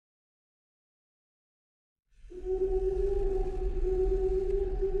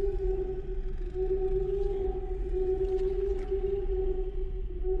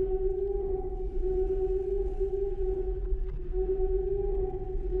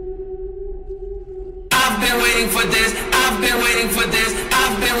waiting for this. I've been waiting for this.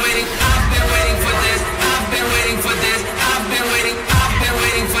 I've been waiting for this. I've been waiting for this. I've been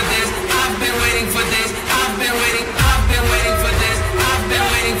waiting for this. I've been waiting for this. I've been waiting for this. I've been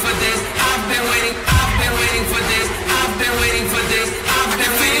waiting for this. I've been waiting for this. I've been waiting for this. I've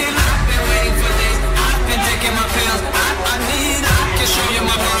been waiting for this. I've been taking my pills. I need. I can show you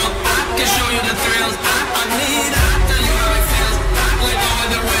my world. I can show you the thrills. I need. I tell you how it feels. Let go of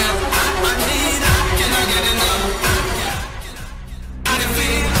the rails. I need. Can I get enough? I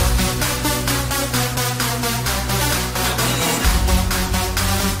feel.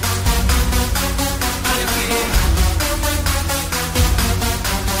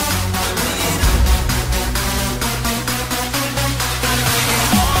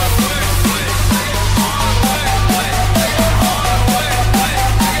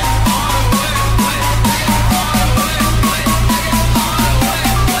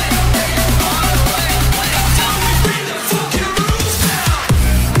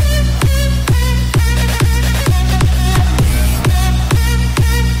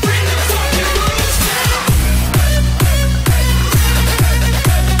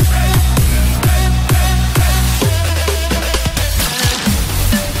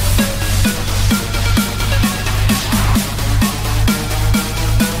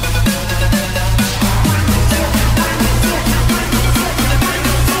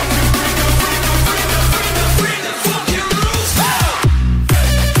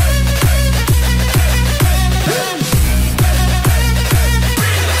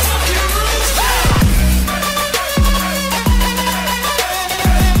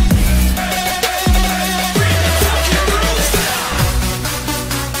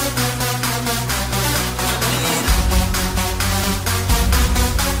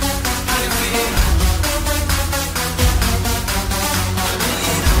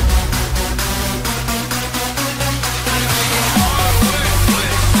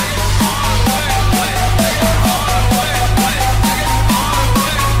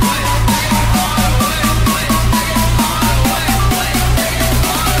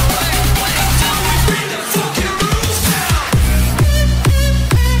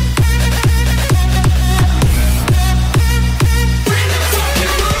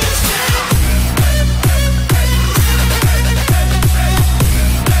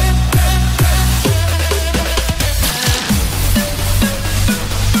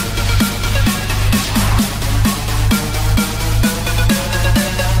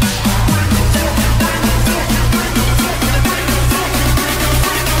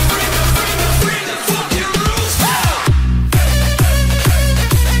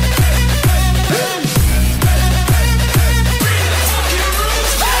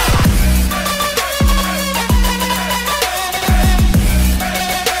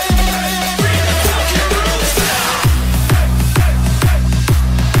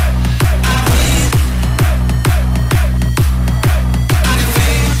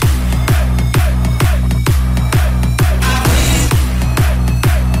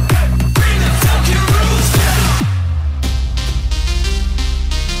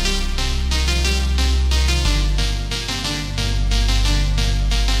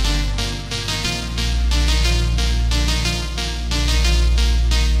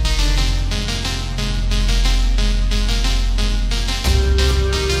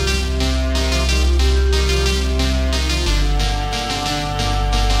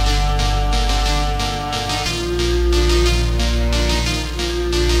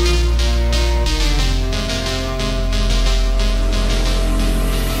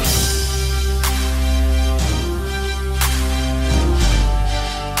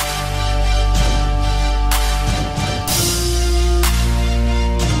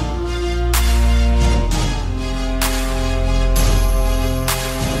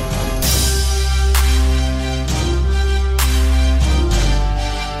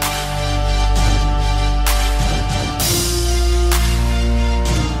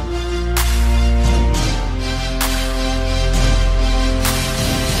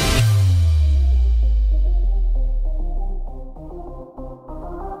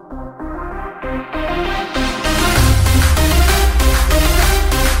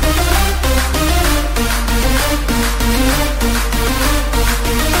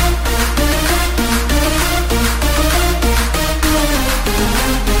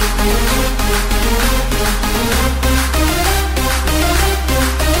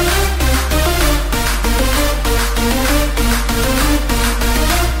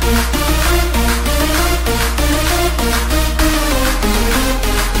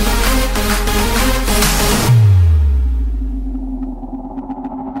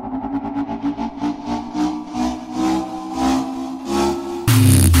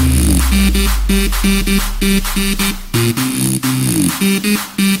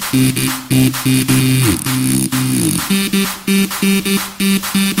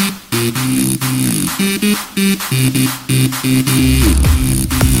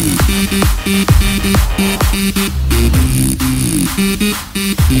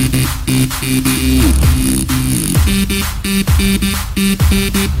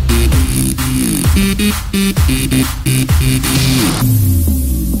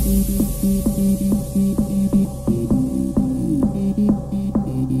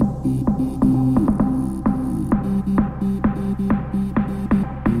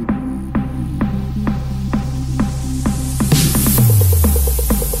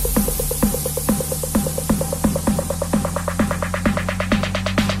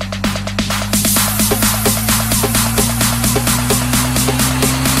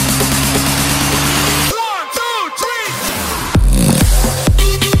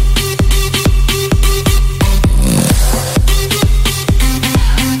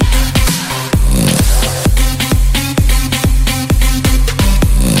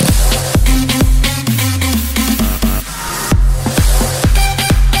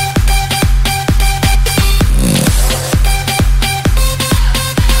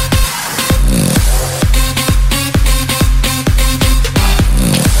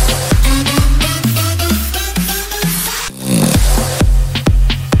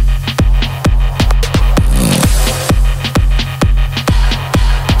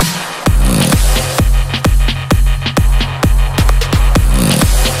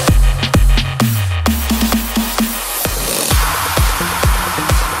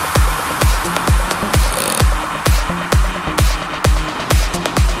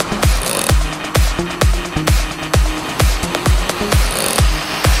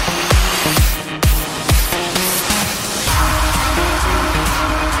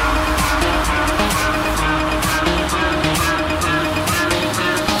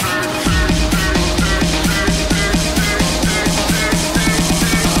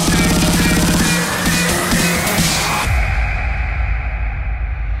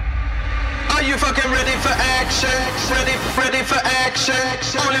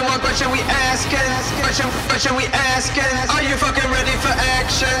 Question we asking. Are you fucking ready for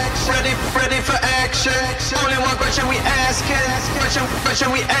action? Ready for action. Only one question we asking.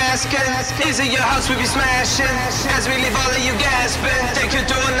 Question we asking. Is it your house we be smashing? As we leave all of you gasping, take you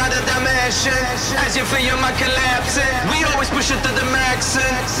to another dimension. As you feel your mind collapsing, we always push it to the max.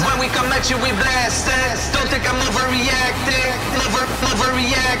 When we come at you, we blasting. Don't think I'm overreacting.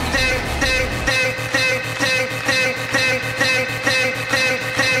 Overreacting.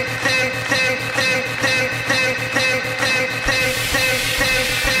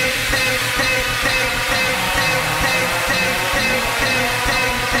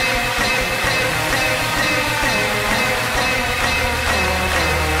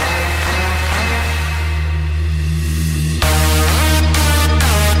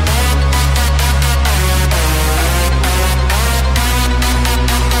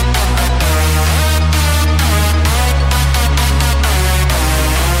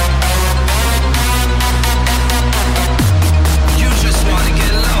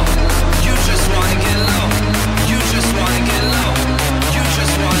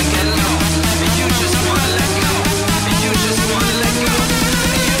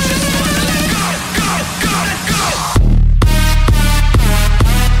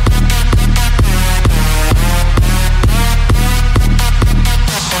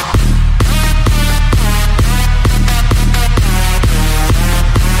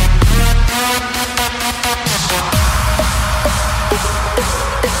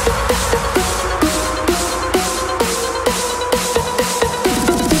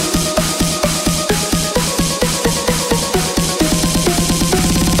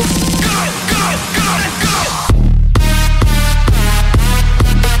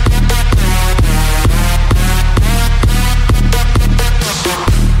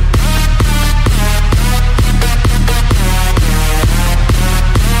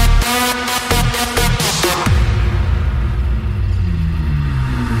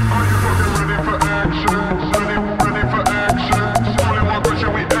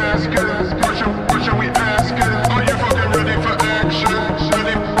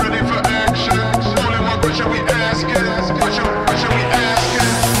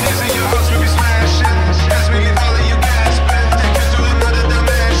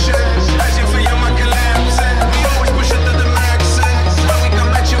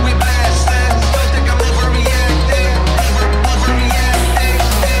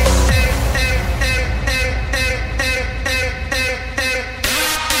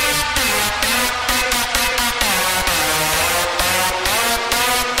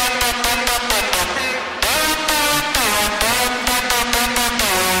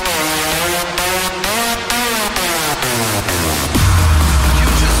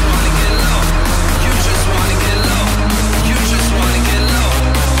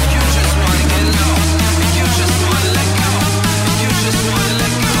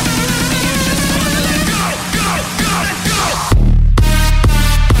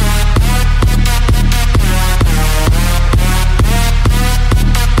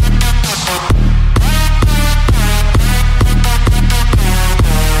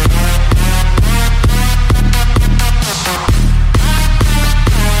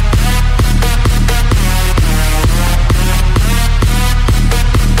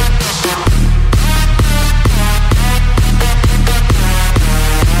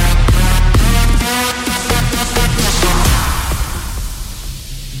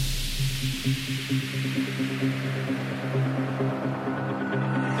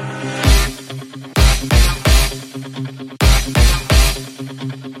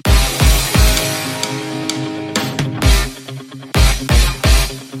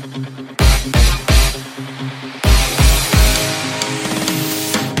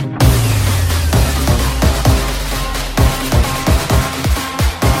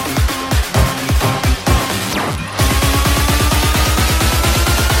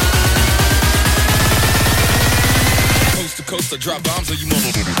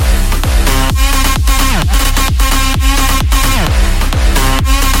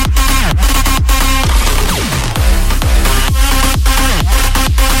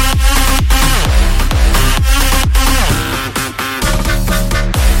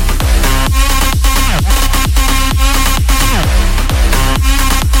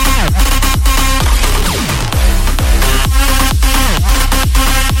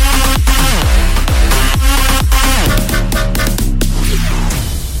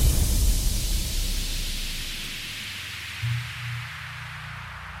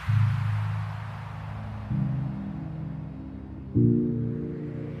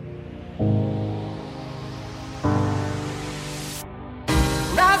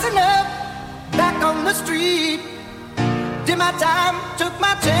 Rising up, back on the street. Did my time, took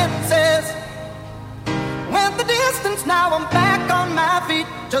my chances. Went the distance, now I'm back on my feet.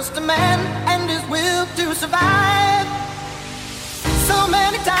 Just a man and his will to survive. So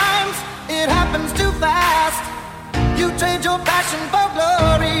many times, it happens too fast. You trade your passion for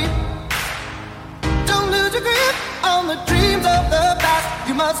glory. Don't lose your grip on the dreams of the past.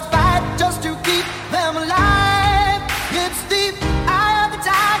 You must fight just to keep them alive. It's the eye of the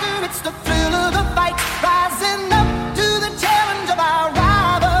tiger, it's the thrill of the fight. Rising up to the challenge of our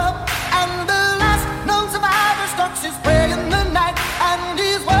rival. And the last known survivor stalks his prey in the night. And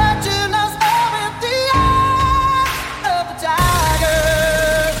he's watching us all with the eye of the tiger.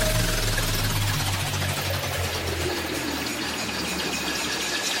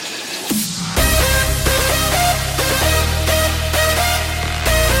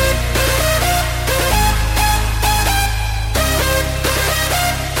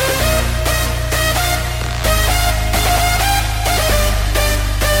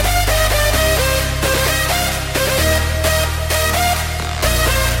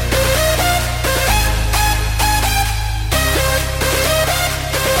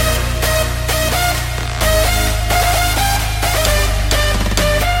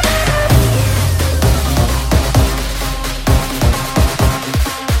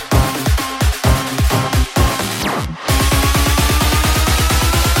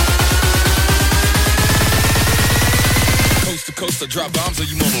 To drop bombs or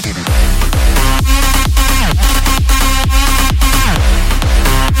you mother.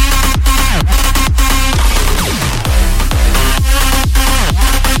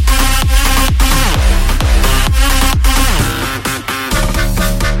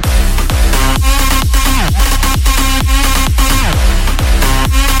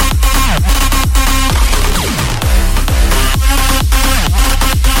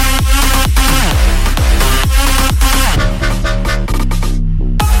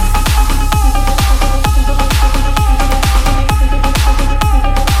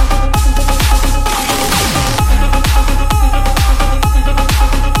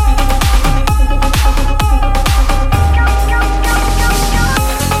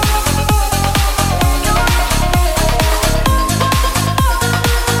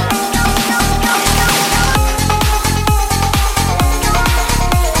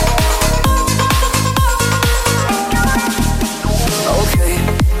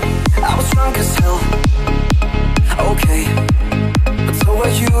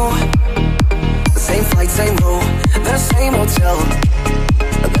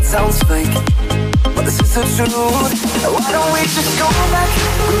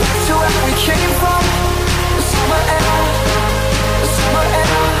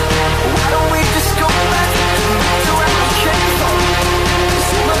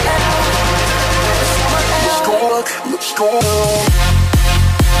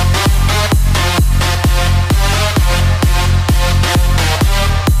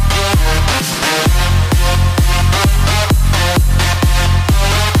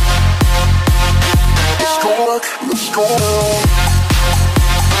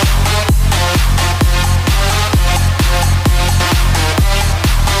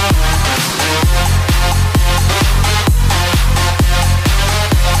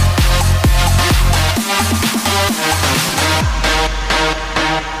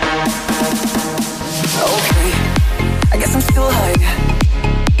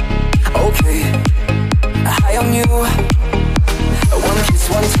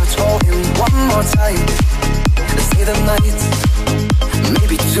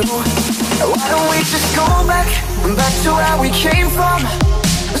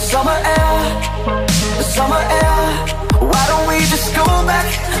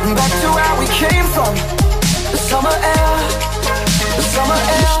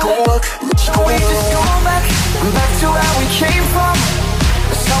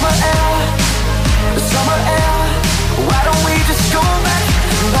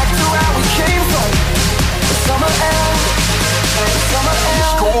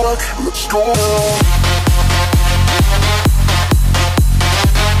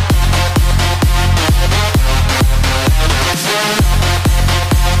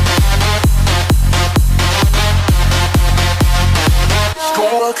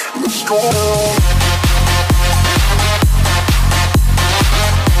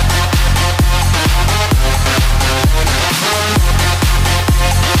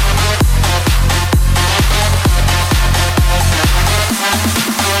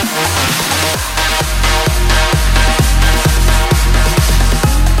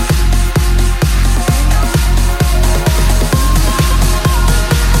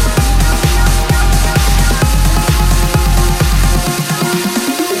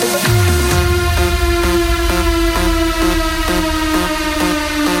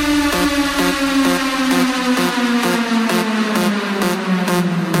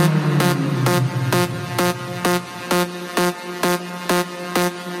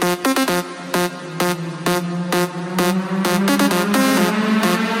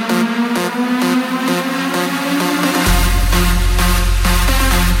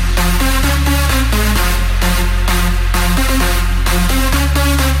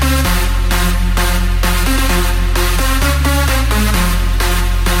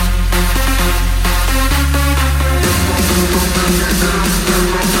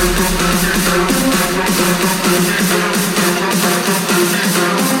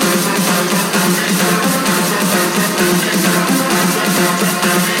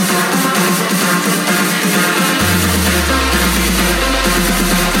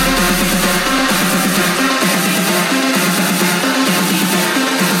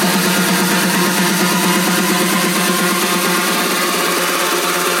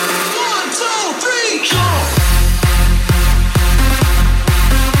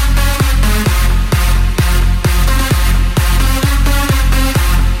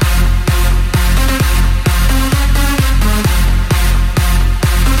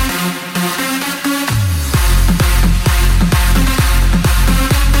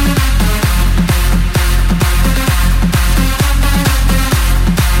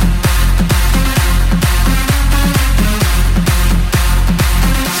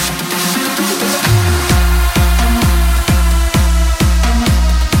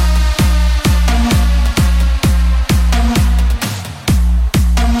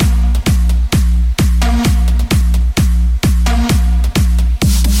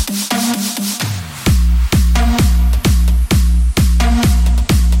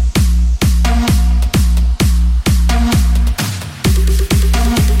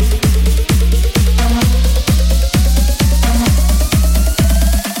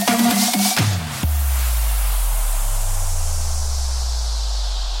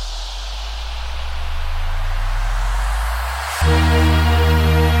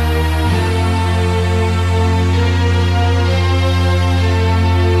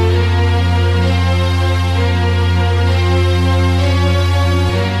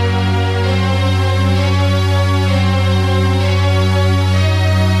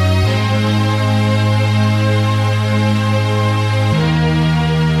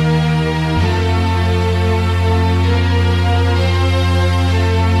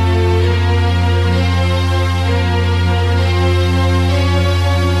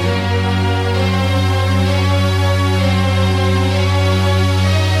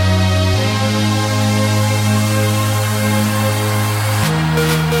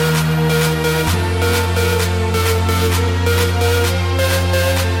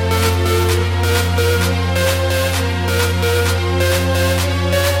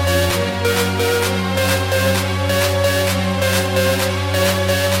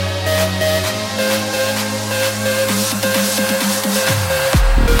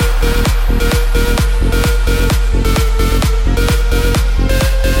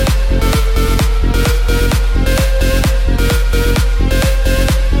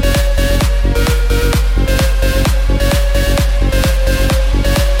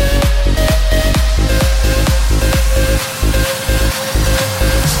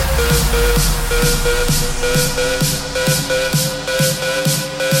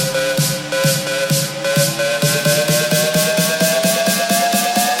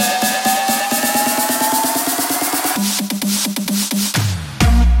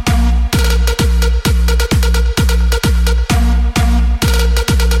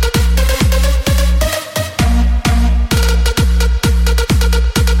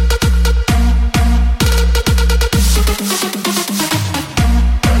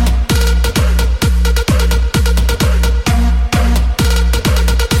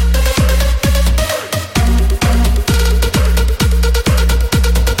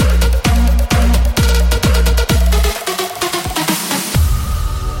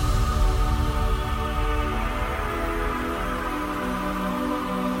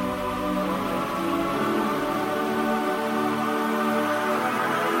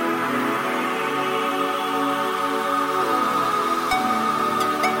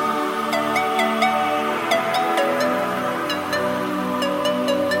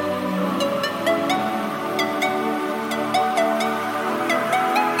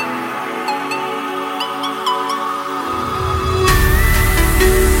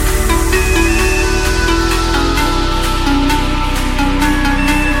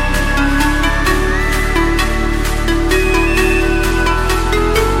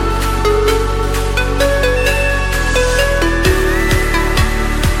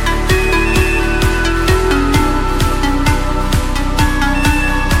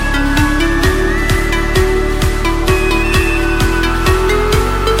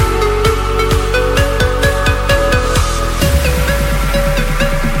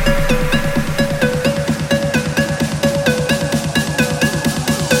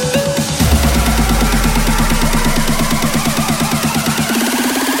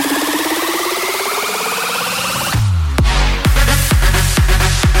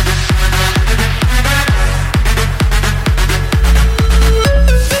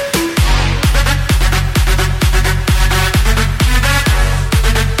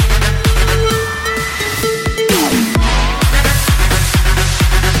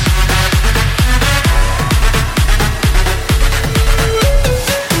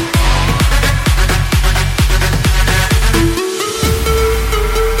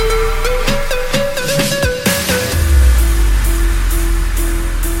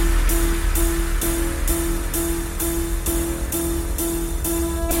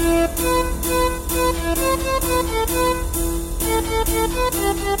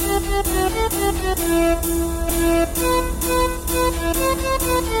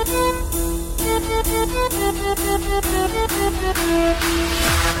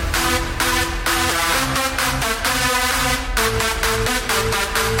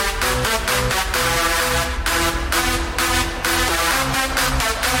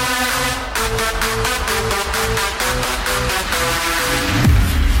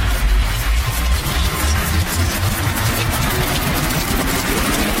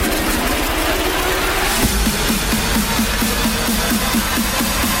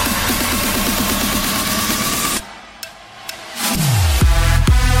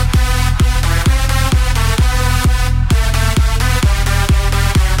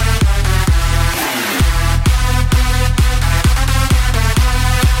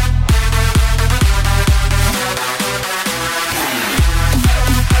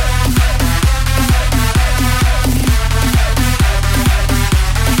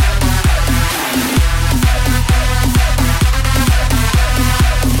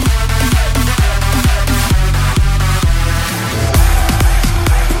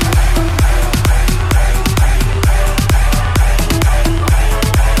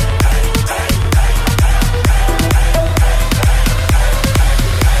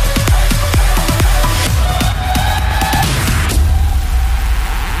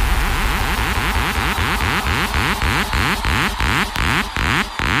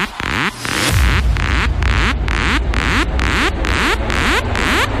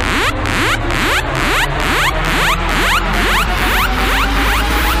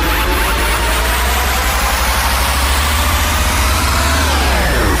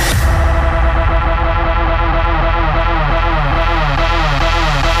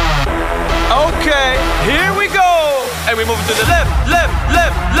 And we move it to the left, left,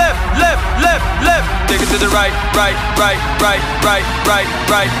 left, left, left, left, left. Take it to the right, right, right, right, right, right,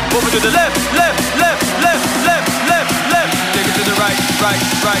 right. Move it to the left, left, left, left, left, left, left. Take it to the right, right,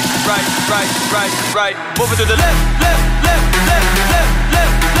 right, right, right, right, right. Move it to the left, left, left, left, left,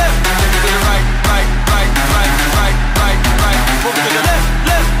 left, left. Take it to the right, right, right, right, right, right, right. Move it to the left,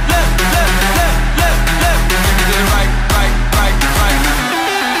 left, left, left, left, left, left. Take it to the right, right, right, right.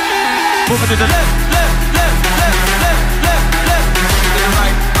 Move it to the left, left, left, left, left, left, left. Take it to the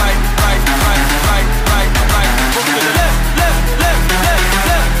right, right, right, right, right, right, right. Move it to the left, left, left, left, left,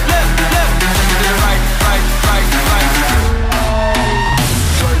 left, left. Take it to the right, right, right, right.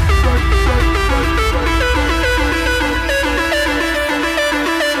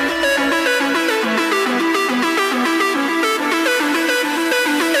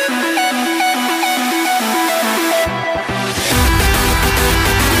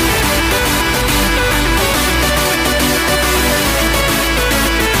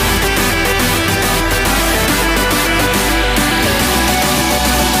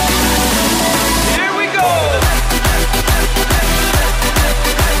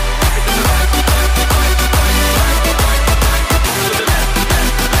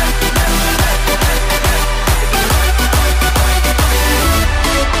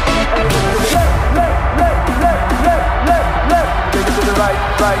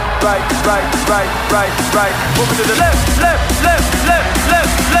 Right, move it to the left, left, left, left,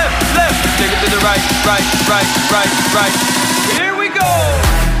 left, left, left. Take it to the right, right. Here we go.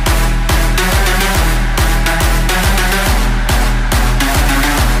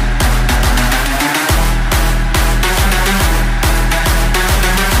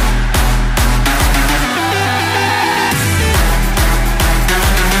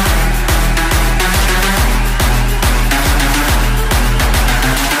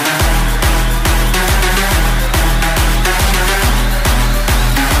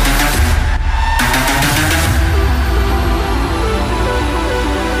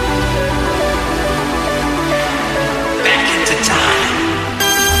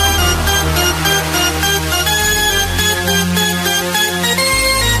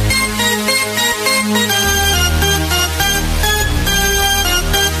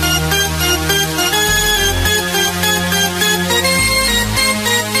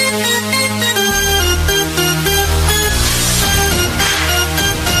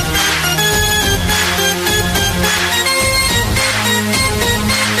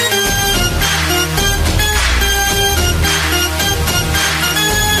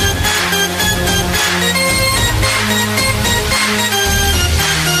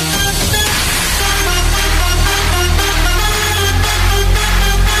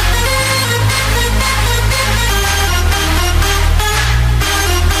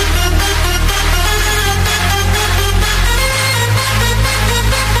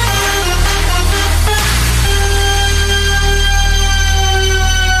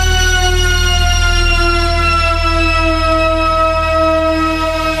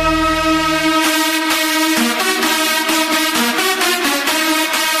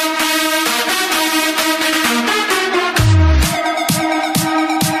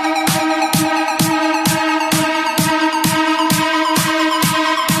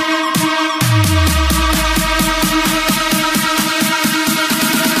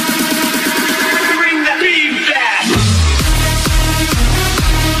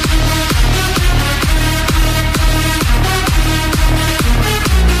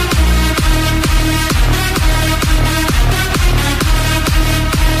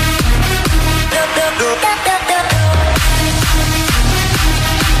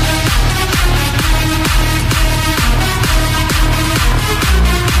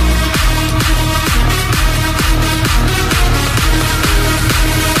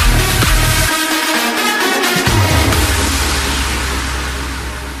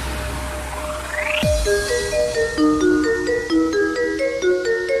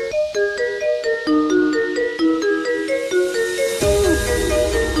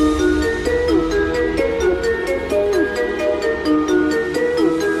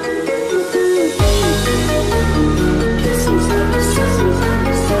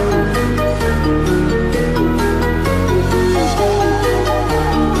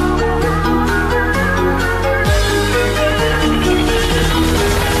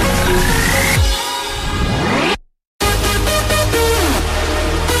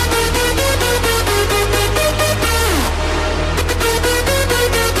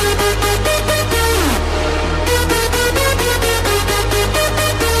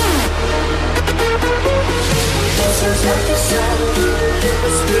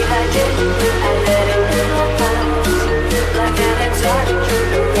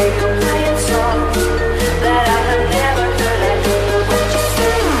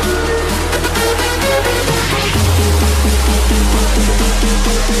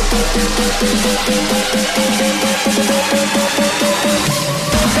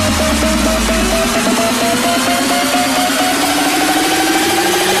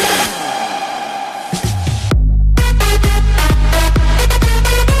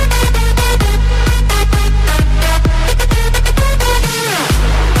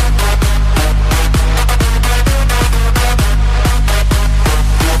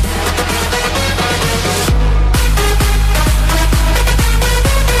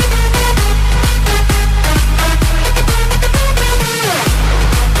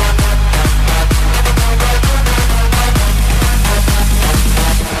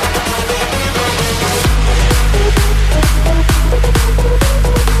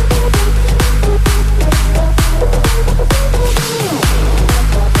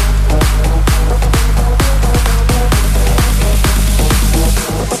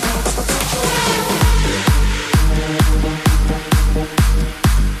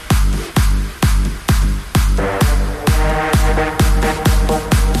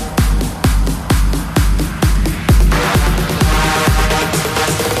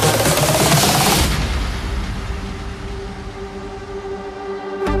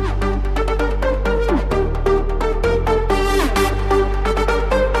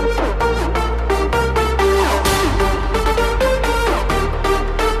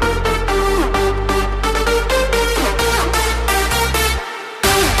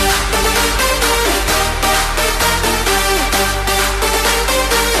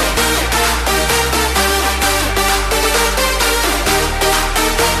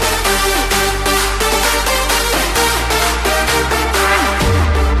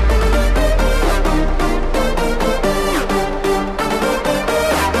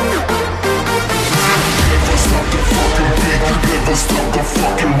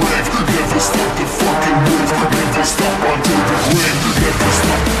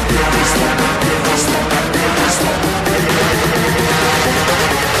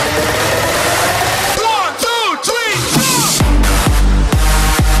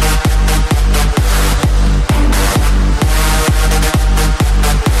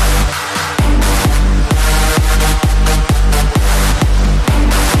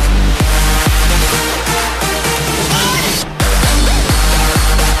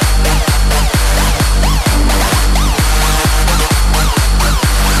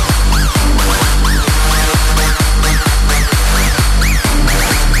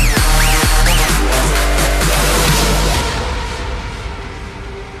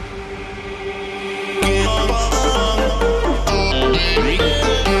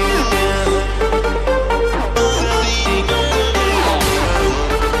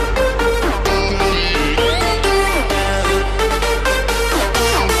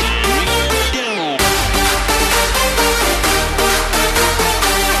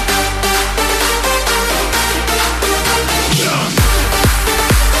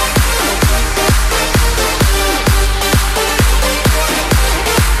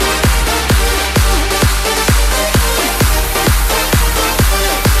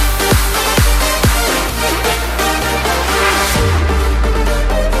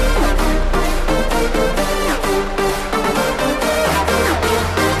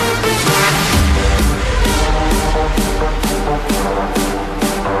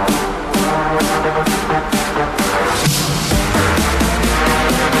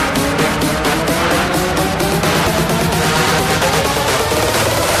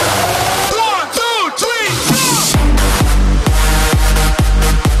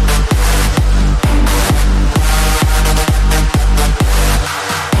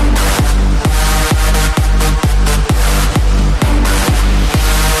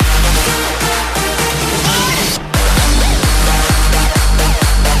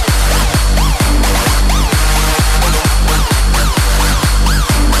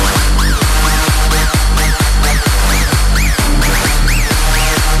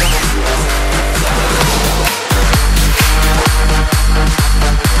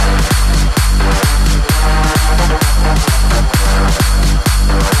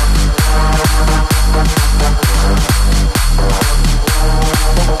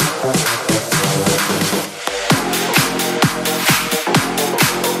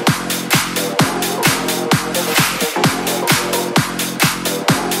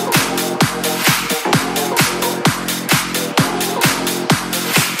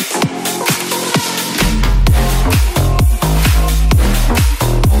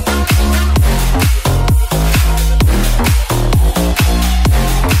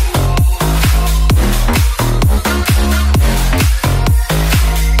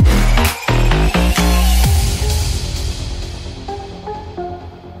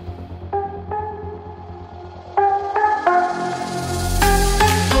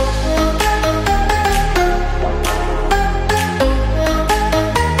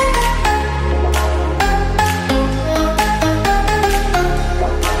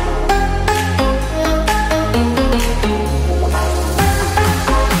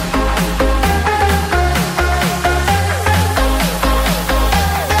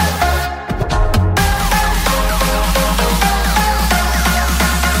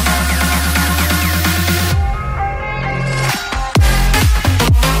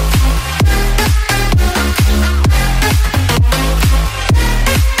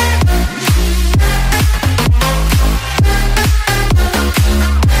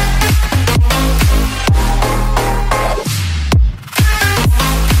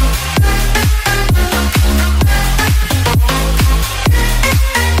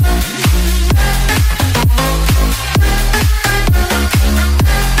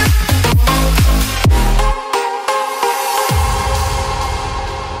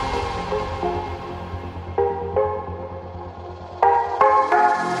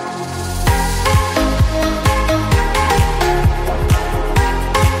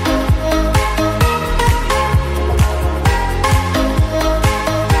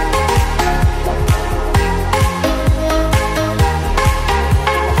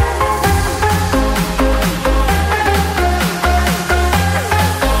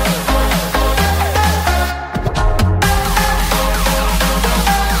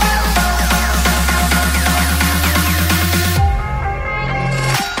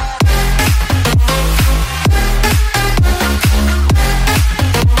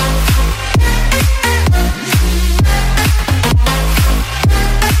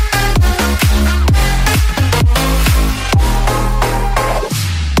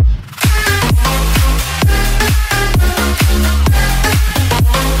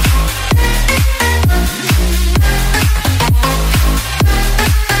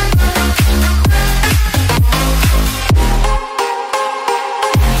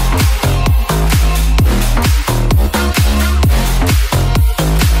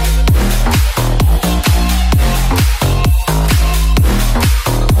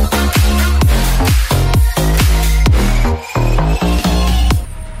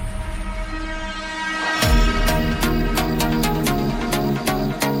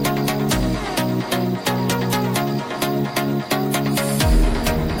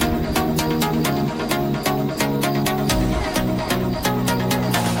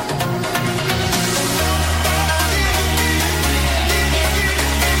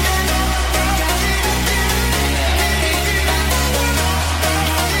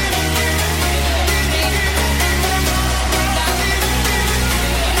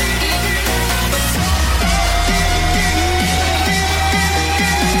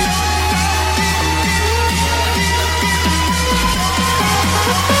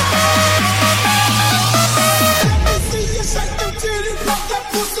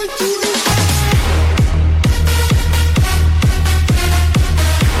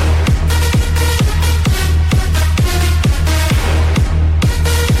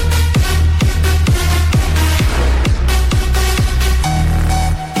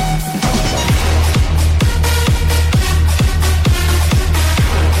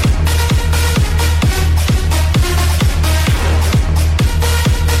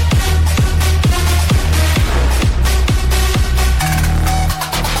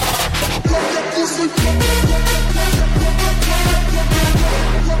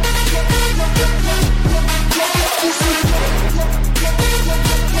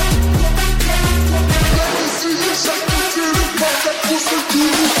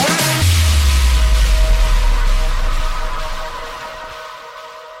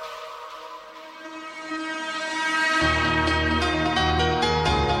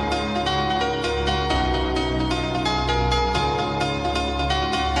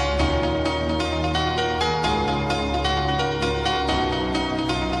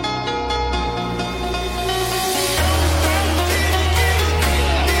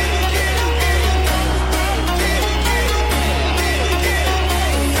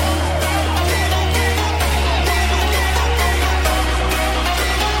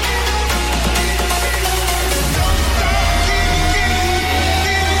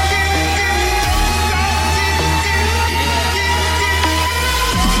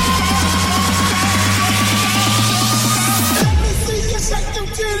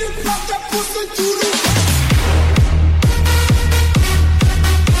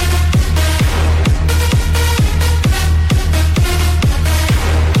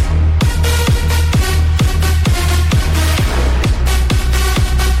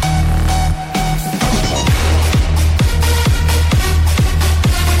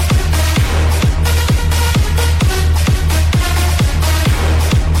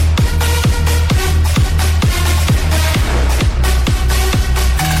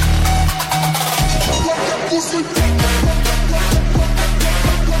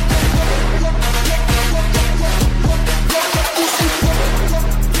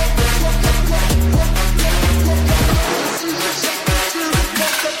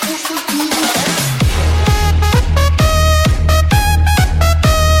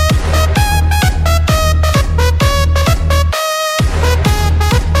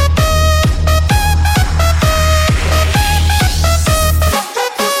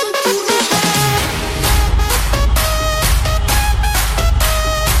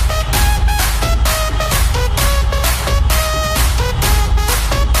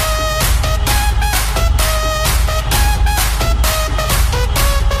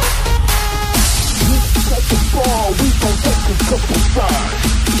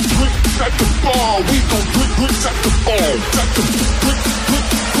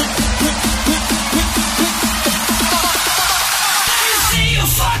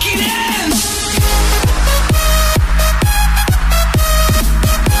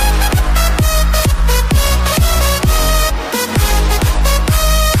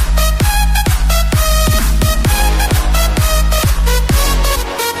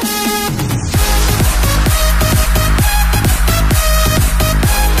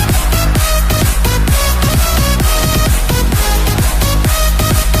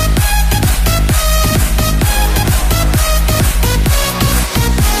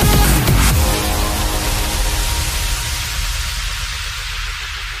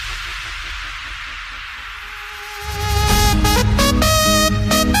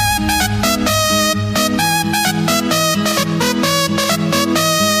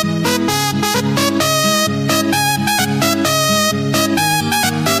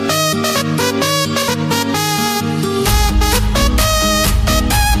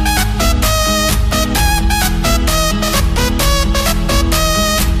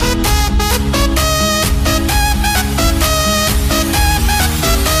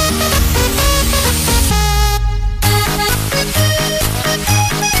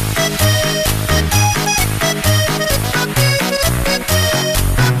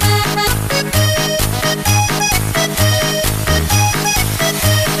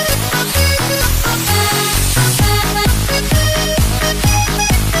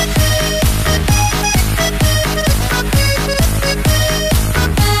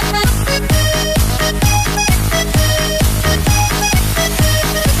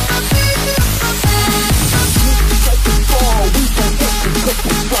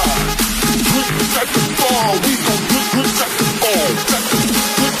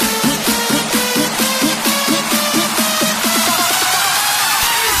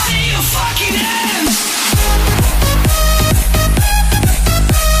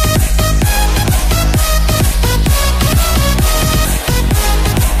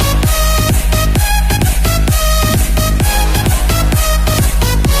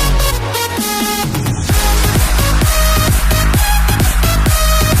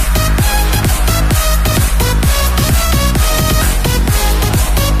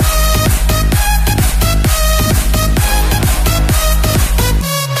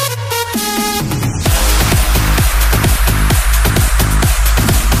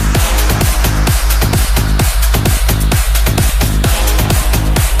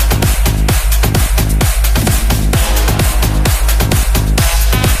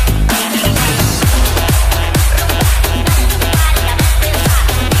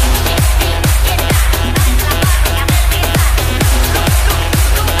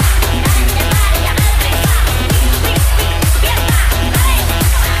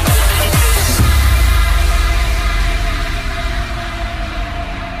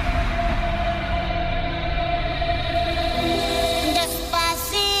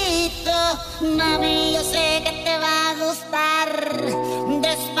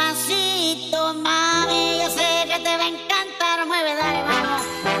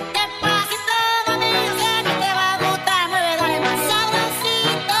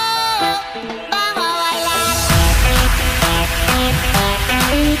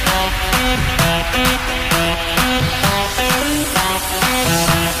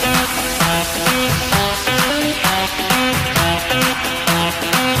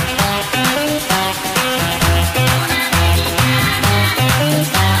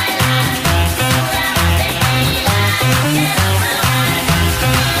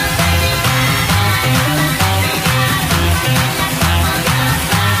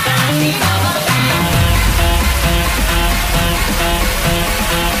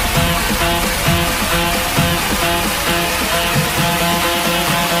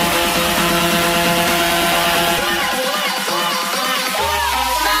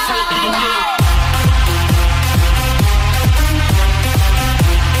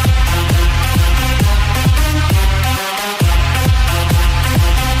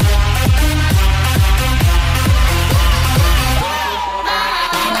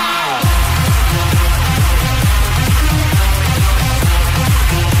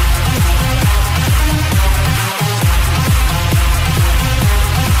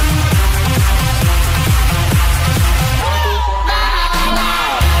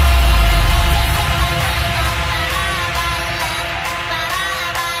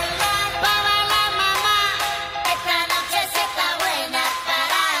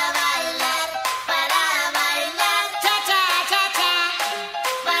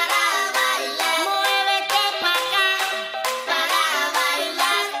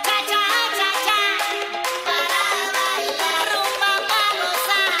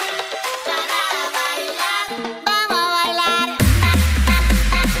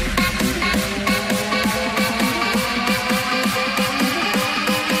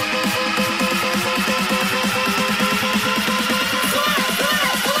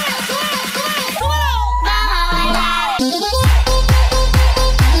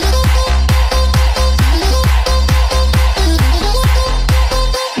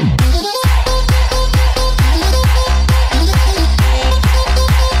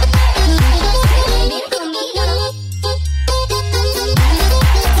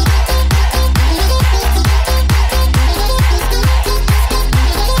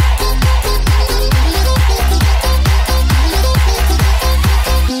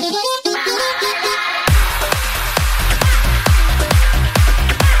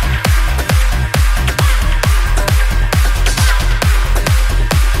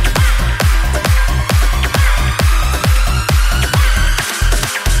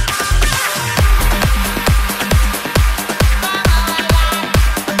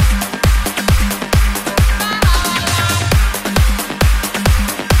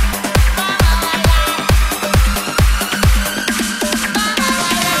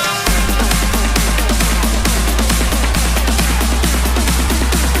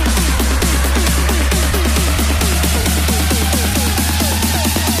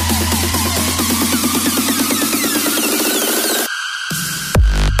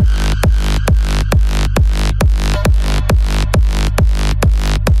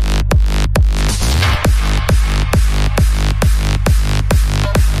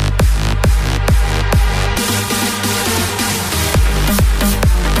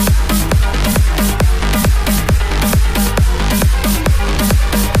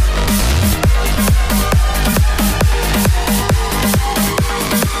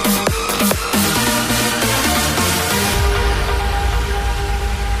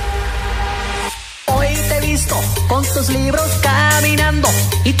 con tus libros caminando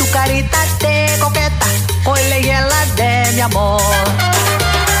y tu carita de coqueta con leyenda de mi amor.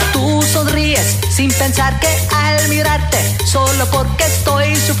 Tú sonríes sin pensar que al mirarte, solo porque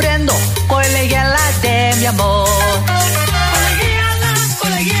estoy sufriendo con leyenda de mi amor. Colegiala,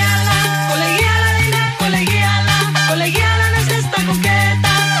 colegiala, colegiala, dile colegiala, colegiala no es esta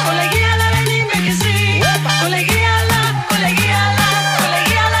coqueta, colegiala ven dime que sí, colegiala, colegiala,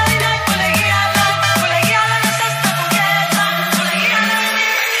 colegiala, dile colegiala, colegiala no es esta coqueta, colegiala ven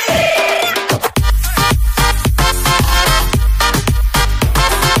dime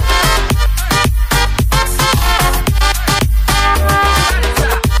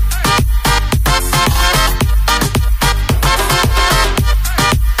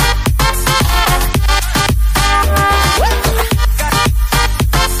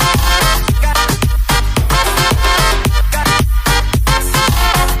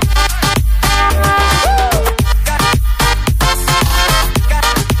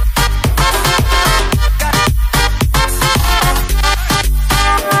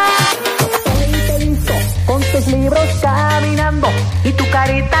y tu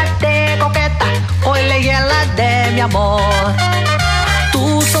carita de coqueta, hoy leyenda de mi amor.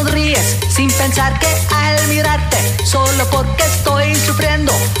 Tú sonríes sin pensar que al mirarte, solo porque estoy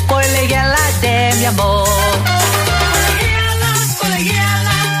sufriendo, hoy leyenda de mi amor. Colegiala,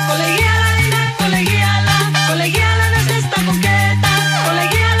 colegiala, colegiala, dile colegiala, colegiala no es esta coqueta,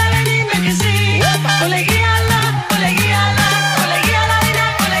 colegiala ven dime que sí, colegiala, colegiala, colegiala, dile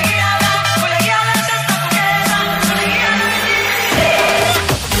colegiala, colegiala no es esta coqueta, colegiala ven dime.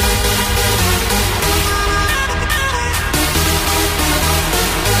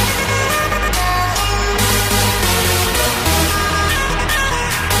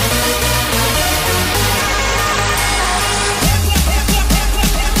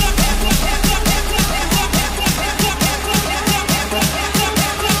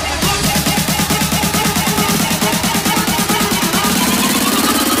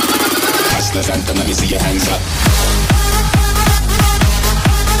 Hustlers anthem, let me see your hands up.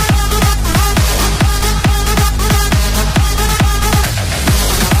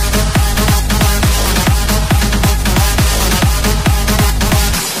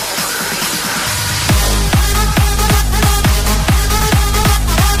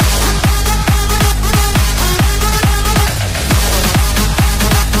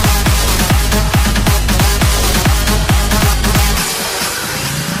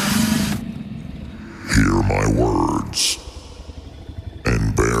 Hear my words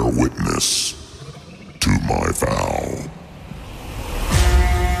and bear witness to my vow.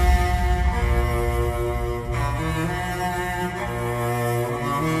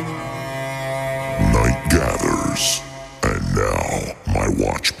 Night gathers, and now my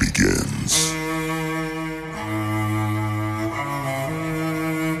watch begins.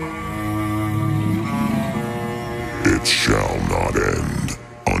 It shall not end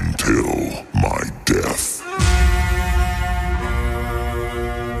until my death.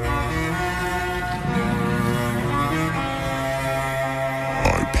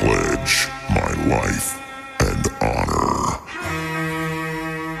 I pledge my life and honor.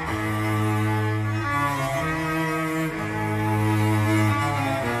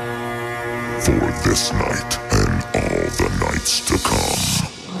 For this night and all the nights to come.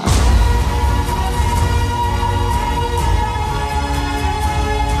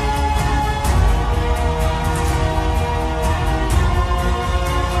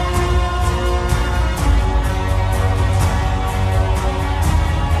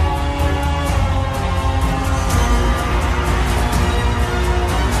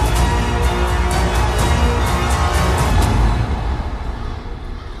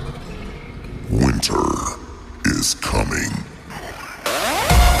 Winter is coming.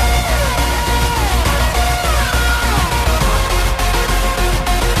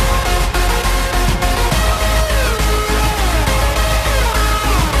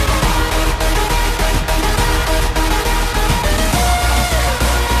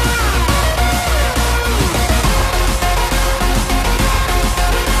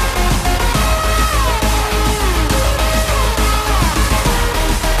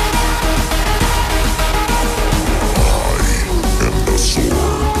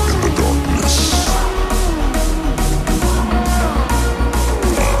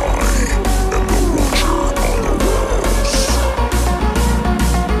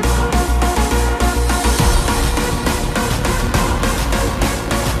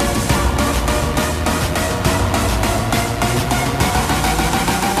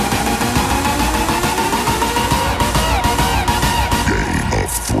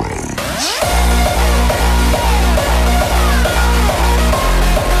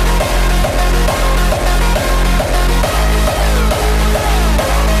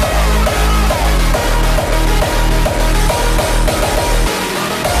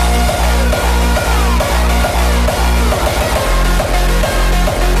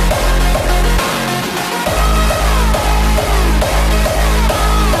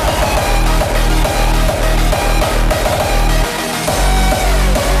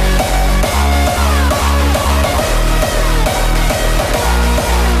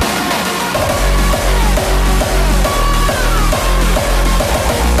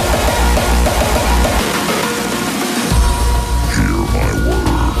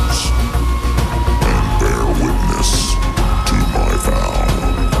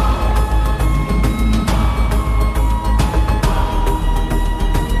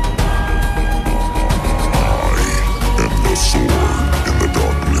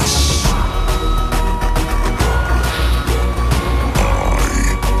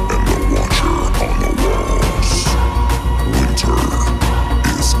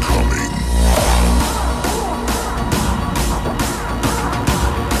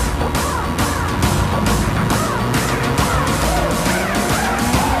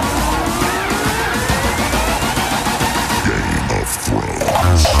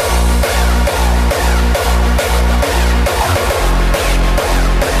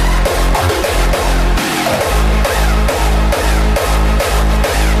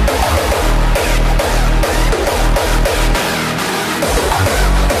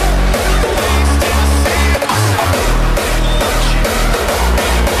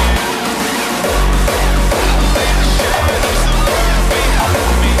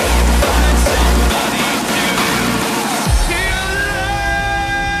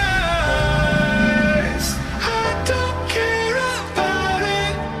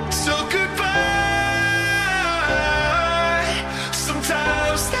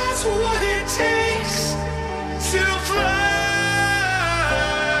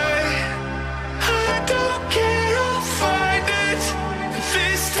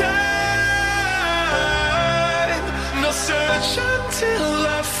 till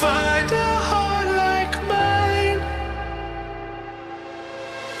I find a heart like mine.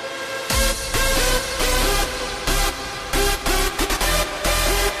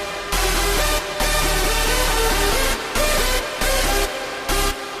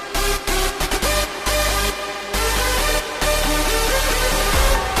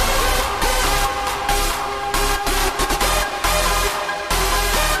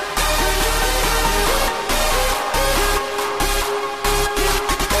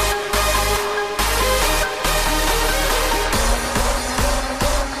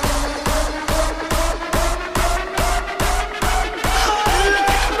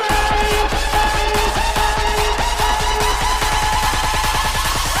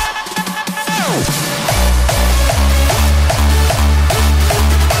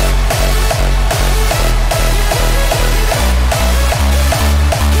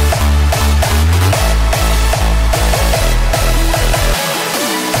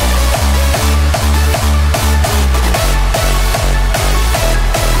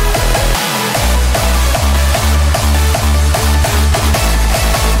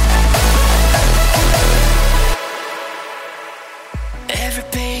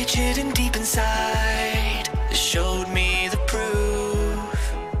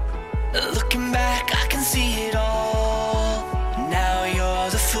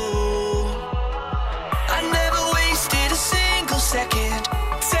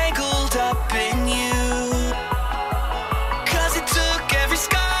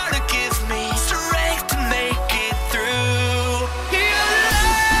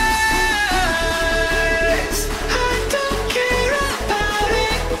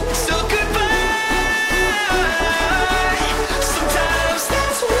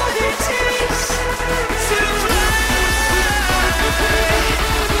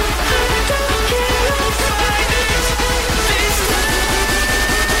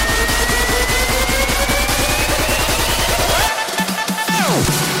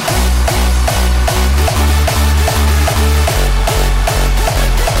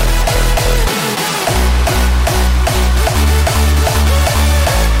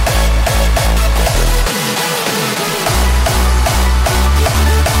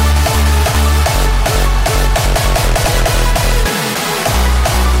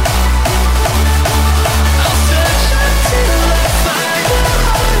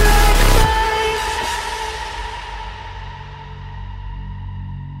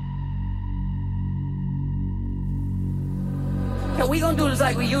 We gonna do this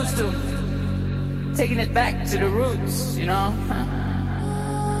like we used to, taking it back to the roots, you know?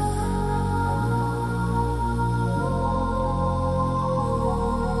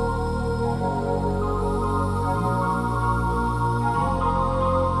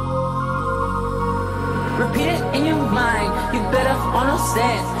 Repeat it in your mind, you better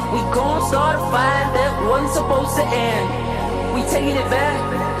understand. We gon' start a fire that wasn't supposed to end. We taking it back,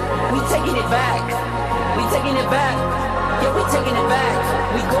 we taking it back, we taking it back. Yeah, we taking it back.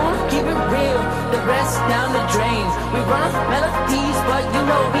 We gon' keep it real, the rest down the drain. We run off melodies, but you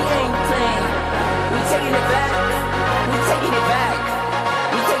know we ain't playing. We taking it back, we taking it back,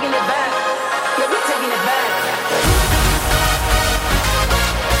 we taking it back. Yeah, we taking it back.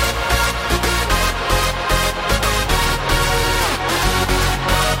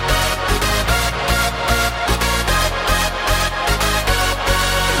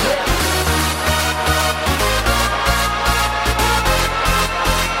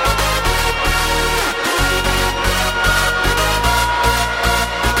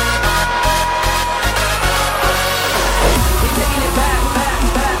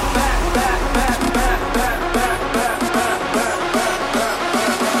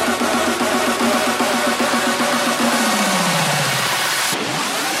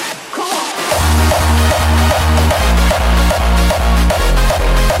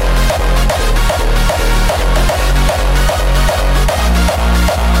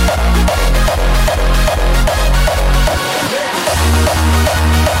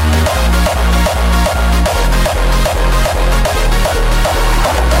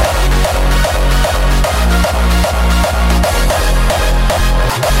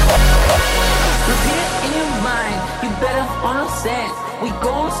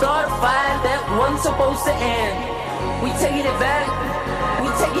 Supposed to end. We taking it back. We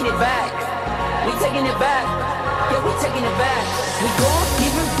taking it back. We taking it back. Yeah, we taking it back. We go